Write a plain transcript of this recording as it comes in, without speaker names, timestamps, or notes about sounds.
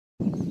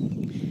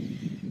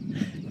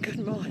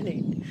good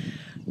morning.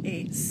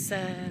 It's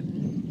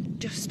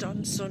just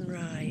on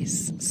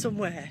sunrise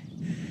somewhere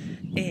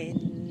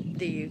in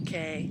the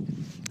UK.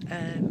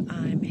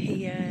 I'm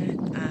here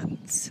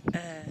at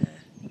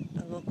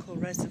a local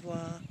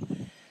reservoir.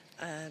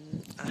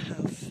 I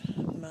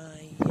have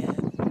my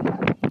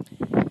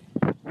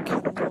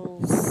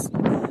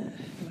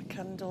my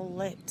candle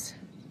lit.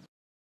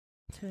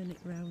 Turn it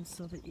round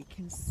so that you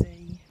can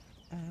see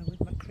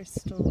with my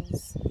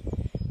crystals,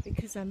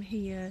 because I'm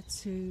here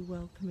to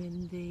welcome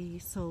in the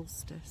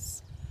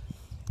solstice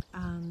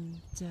and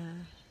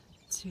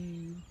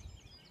to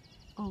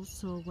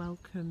also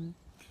welcome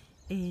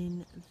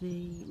in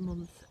the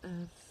month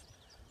of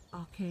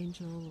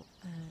Archangel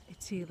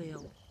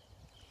Ethelial.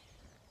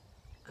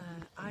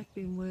 I've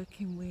been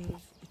working with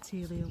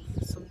Ethelial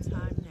for some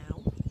time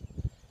now.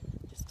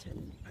 Just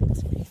turning back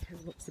to me, who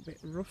looks a bit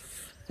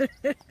rough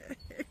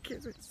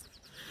because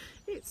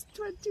it's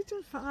 20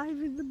 to 5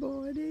 in the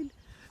morning.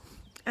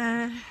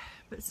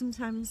 But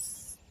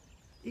sometimes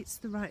it's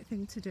the right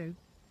thing to do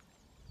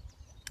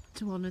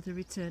to honour the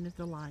return of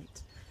the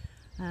light.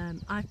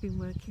 I've been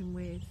working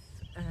with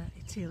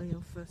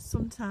Ethelial for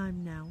some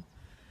time now.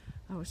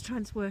 I was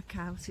trying to work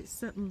out, it's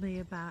certainly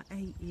about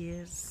 8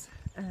 years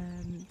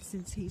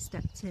since he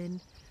stepped in.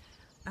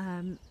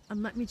 And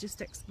let me just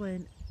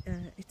explain,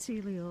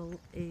 Ethelial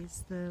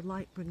is the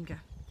light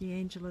bringer, the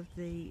angel of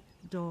the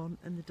dawn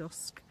and the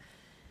dusk,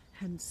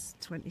 hence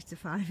 20 to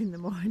 5 in the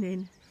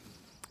morning.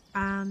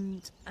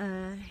 And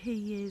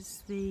he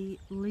is the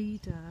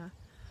leader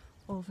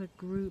of a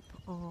group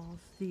of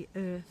the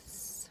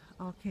Earth's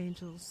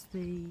archangels,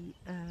 the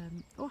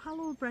oh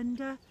hello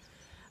Brenda,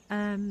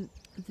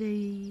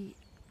 the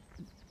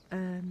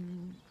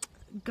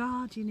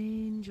guardian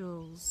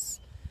angels,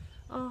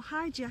 oh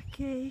hi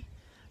Jackie,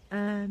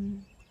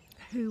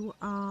 who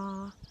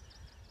are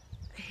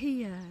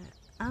here,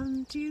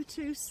 and you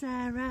too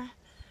Sarah.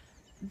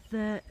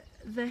 They're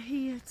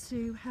here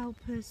to help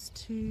us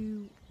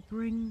to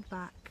bring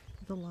back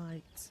the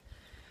light.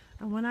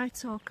 And when I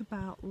talk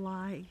about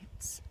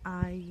light,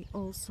 I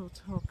also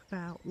talk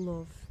about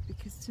love,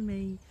 because to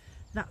me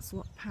that's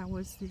what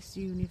powers this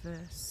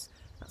universe,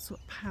 that's what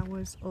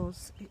powers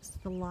us. It's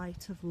the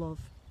light of love.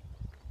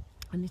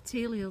 And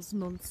Ethelial's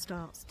month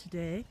starts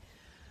today.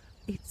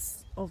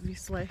 It's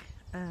obviously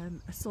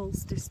a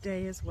solstice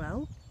day as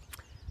well,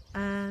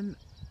 and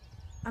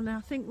I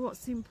think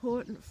what's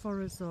important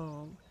for us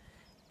all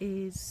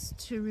is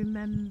to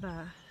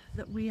remember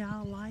that we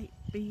are light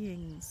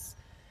beings.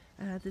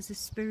 There's a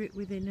spirit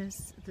within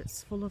us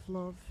that's full of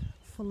love,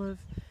 full of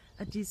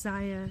a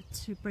desire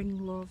to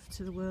bring love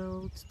to the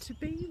world, to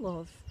be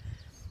love.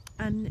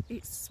 And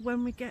it's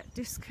when we get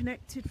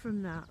disconnected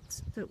from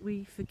that that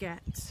we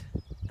forget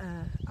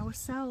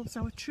ourselves,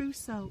 our true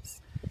selves,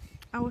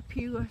 our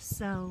pure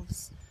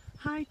selves.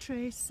 Hi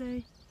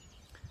Tracy.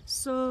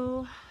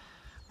 So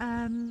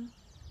I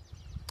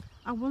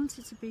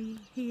wanted to be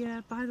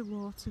here by the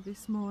water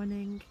this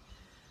morning.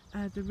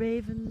 The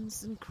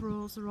ravens and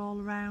crows are all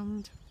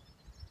around,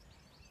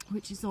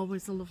 which is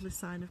always a lovely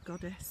sign of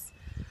Goddess,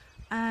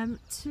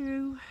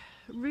 to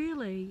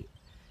really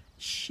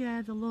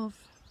share the love,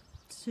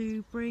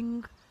 to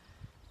bring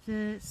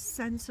the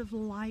sense of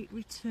light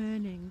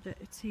returning that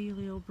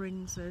Ethelial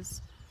brings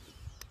us,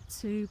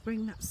 to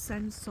bring that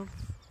sense of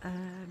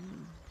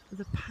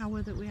the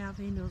power that we have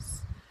in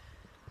us,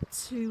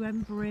 to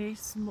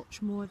embrace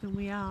much more than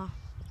we are.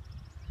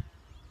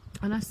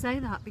 And I say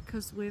that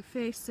because we're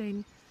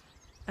facing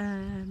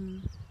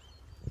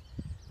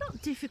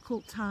not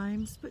difficult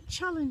times, but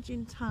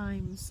challenging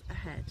times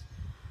ahead.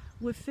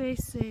 We're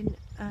facing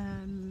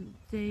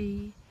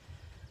the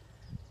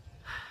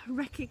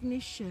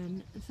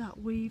recognition that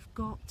we've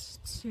got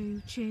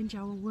to change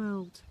our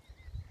world.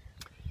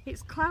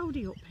 It's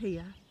cloudy up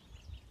here.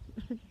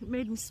 It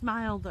made me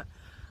smile that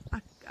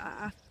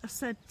I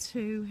said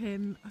to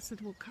him, I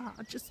said, well, can't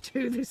I just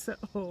do this at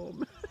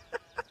home?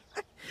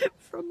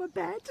 From my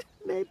bed,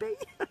 maybe?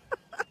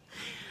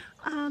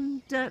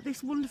 And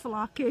this wonderful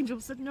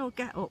archangel said, no,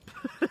 get up.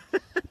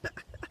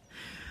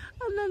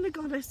 And then the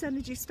goddess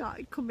energy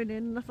started coming in,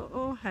 and I thought,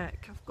 oh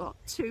heck, I've got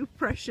two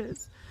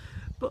pressures,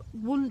 but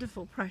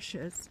wonderful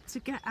pressures, to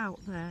get out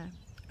there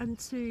and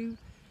to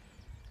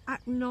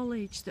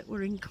acknowledge that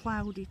we're in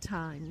cloudy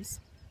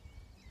times,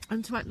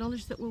 and to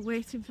acknowledge that we're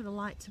waiting for the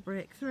light to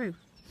break through.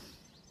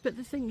 But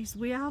the thing is,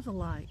 we are the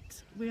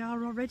light. We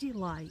are already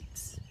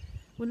light.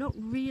 We're not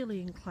really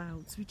in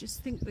clouds, we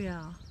just think we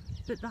are.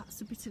 But that's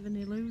a bit of an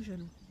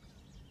illusion.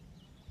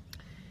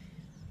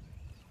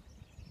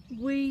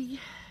 We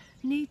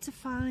need to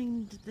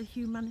find the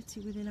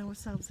humanity within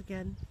ourselves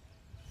again.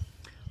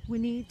 We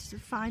need to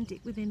find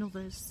it within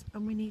others,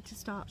 and we need to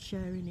start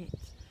sharing it.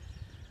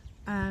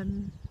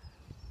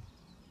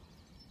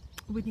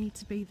 We need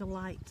to be the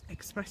light,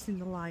 expressing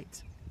the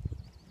light.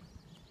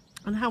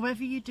 And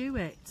however you do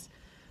it,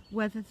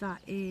 whether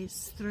that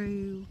is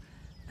through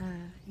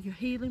your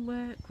healing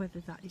work, whether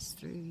that is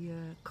through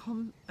your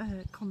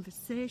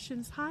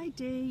conversations, hi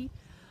Dee,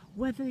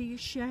 whether you're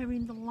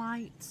sharing the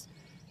light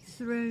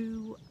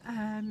through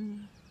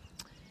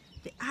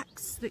the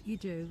acts that you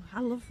do.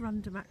 I love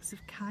random acts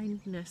of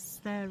kindness,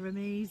 they're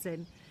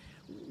amazing.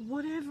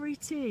 Whatever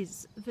it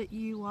is that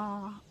you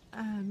are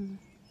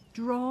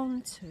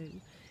drawn to,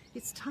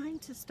 it's time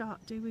to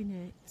start doing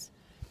it.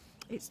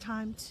 It's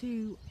time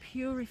to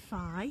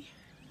purify.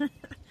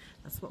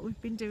 That's what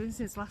we've been doing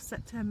since last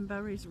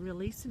September, is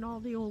releasing all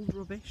the old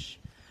rubbish.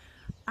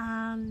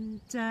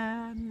 And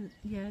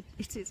yeah,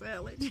 it is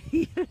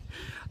early.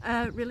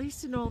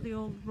 Releasing all the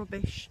old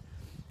rubbish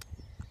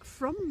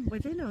from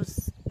within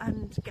us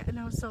and getting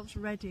ourselves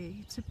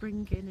ready to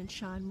bring in and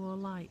shine more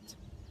light,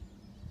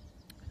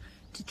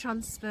 to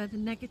transfer the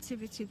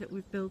negativity that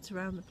we've built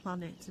around the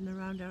planet and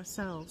around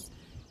ourselves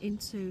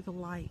into the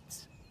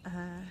light,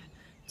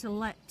 to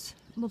let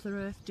Mother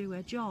Earth do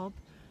her job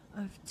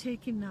of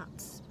taking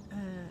that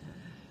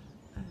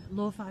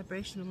low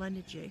vibrational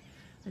energy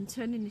and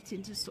turning it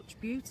into such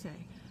beauty.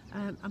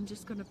 I'm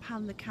just going to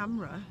pan the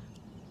camera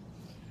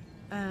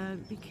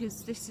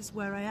because this is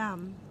where I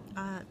am.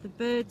 The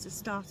birds are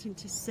starting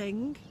to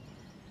sing.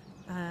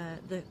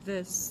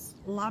 There's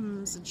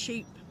lambs and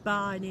sheep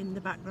baaing in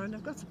the background.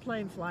 I've got a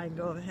plane flying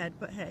overhead,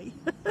 but hey,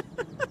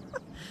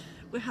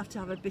 we have to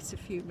have a bit of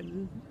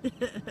human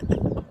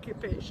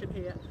occupation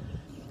here.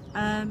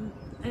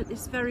 At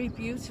this very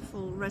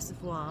beautiful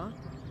reservoir,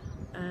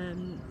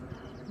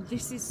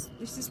 this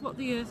is what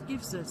the earth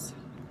gives us.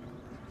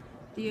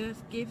 The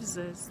earth gives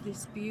us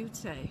this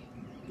beauty.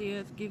 The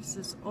earth gives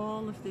us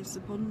all of this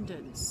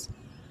abundance,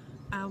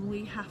 and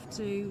we have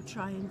to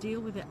try and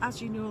deal with it.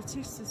 As you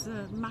notice, there's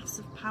a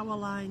massive power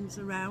lines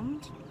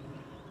around.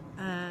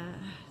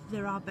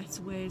 There are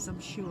better ways,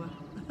 I'm sure.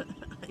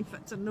 In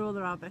fact, I know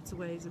there are better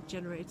ways of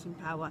generating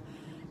power,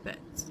 but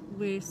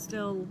we're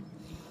still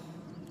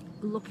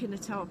looking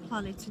at our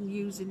planet and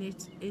using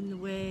it in the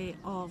way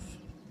of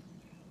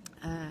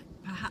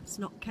perhaps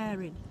not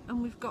caring.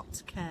 And we've got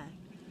to care.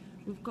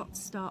 We've got to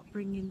start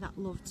bringing that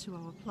love to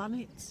our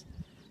planet,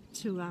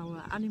 to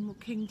our animal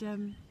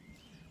kingdom,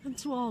 and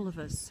to all of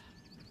us.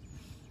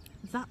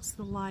 That's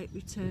the light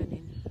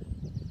returning.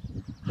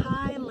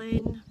 Hi,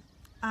 Lynn.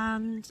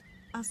 And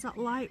as that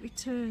light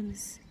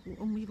returns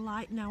and we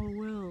lighten our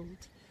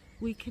world,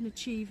 we can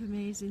achieve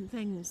amazing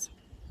things.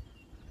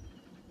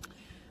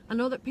 I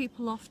know that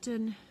people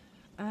often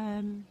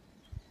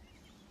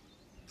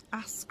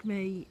ask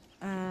me,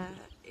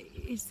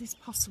 is this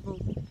possible?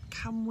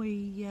 Can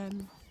we...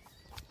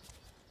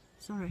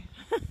 sorry,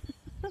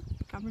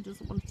 the camera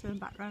doesn't want to turn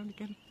back round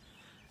again.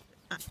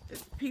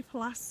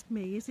 People ask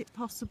me, is it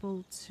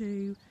possible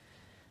to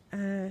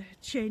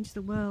change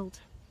the world?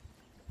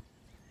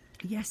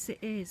 Yes, it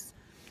is.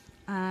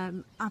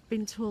 I've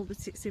been told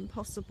that it's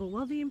impossible.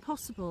 Well, the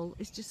impossible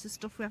is just the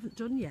stuff we haven't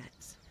done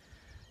yet.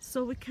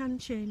 So we can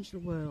change the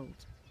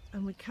world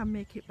and we can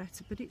make it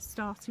better, but it's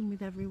starting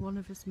with every one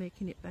of us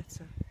making it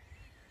better.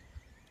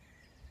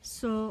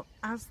 So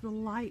as the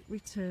light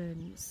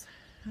returns,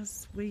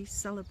 as we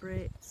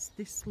celebrate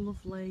this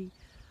lovely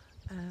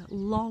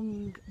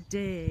long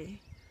day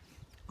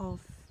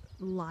of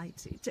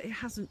light,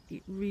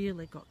 it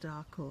really got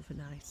dark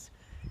overnight.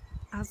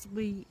 As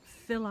we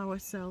fill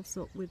ourselves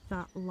up with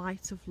that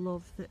light of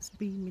love that's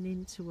beaming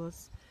into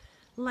us,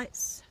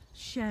 let's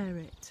share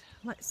it,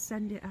 let's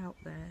send it out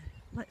there,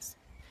 let's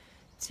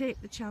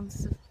take the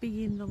chance of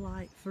being the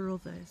light for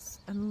others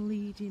and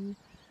leading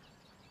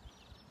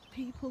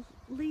people,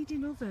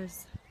 leading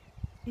others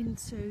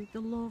into the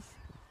love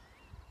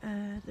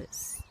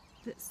that's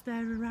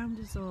there around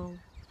us all.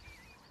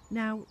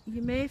 Now,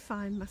 you may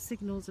find my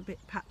signal's a bit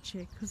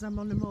patchy because I'm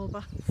on a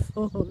mobile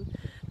phone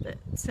that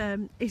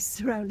is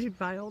surrounded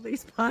by all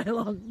these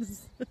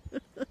pylons.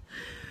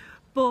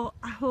 But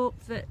I hope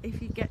that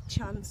if you get a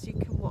chance you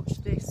can watch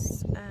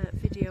this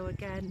video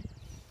again.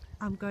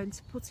 I'm going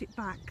to put it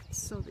back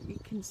so that you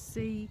can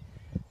see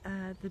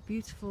the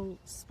beautiful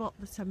spot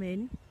that I'm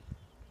in.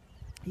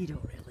 You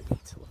don't really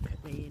need to look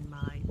at me in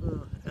my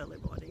early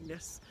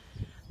morningness.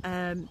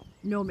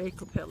 No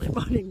makeup early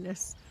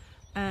morningness.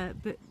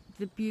 But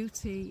the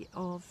beauty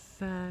of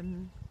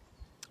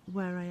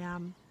where I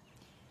am,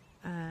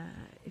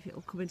 if it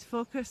will come into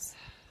focus,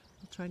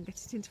 I'll try and get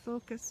it into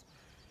focus.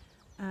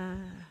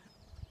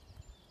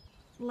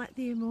 Let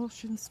the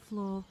emotions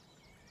flow,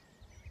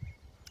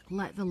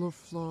 let the love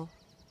flow,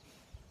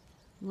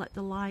 let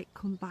the light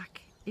come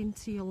back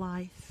into your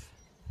life.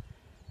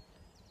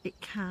 It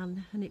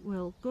can and it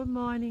will. Good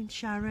morning,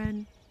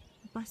 Sharon.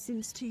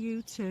 Blessings to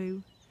you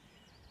too.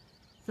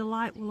 The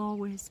light will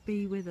always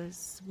be with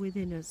us,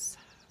 within us.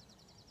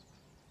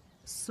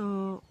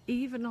 So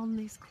even on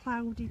this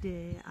cloudy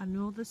day, I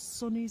know the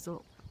sun is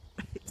up.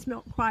 It's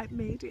not quite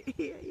made it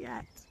here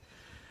yet.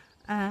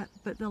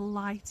 But the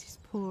light is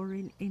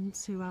pouring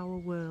into our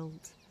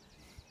world.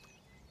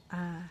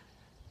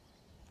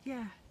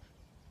 Yeah,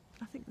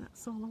 I think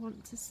that's all I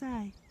want to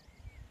say.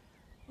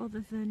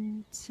 Other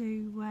than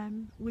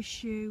to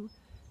wish you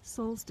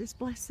solstice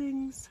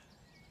blessings,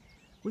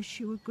 wish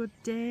you a good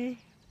day,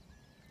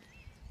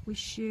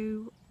 wish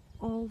you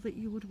all that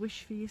you would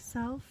wish for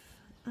yourself,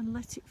 and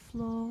let it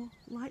flow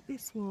like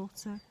this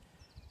water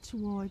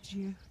towards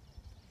you.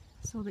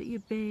 so that you're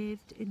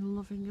bathed in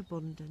loving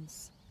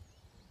abundance.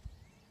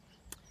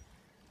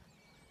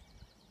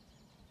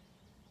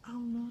 I'll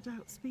no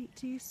doubt speak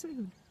to you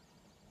soon.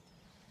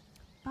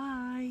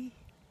 Bye.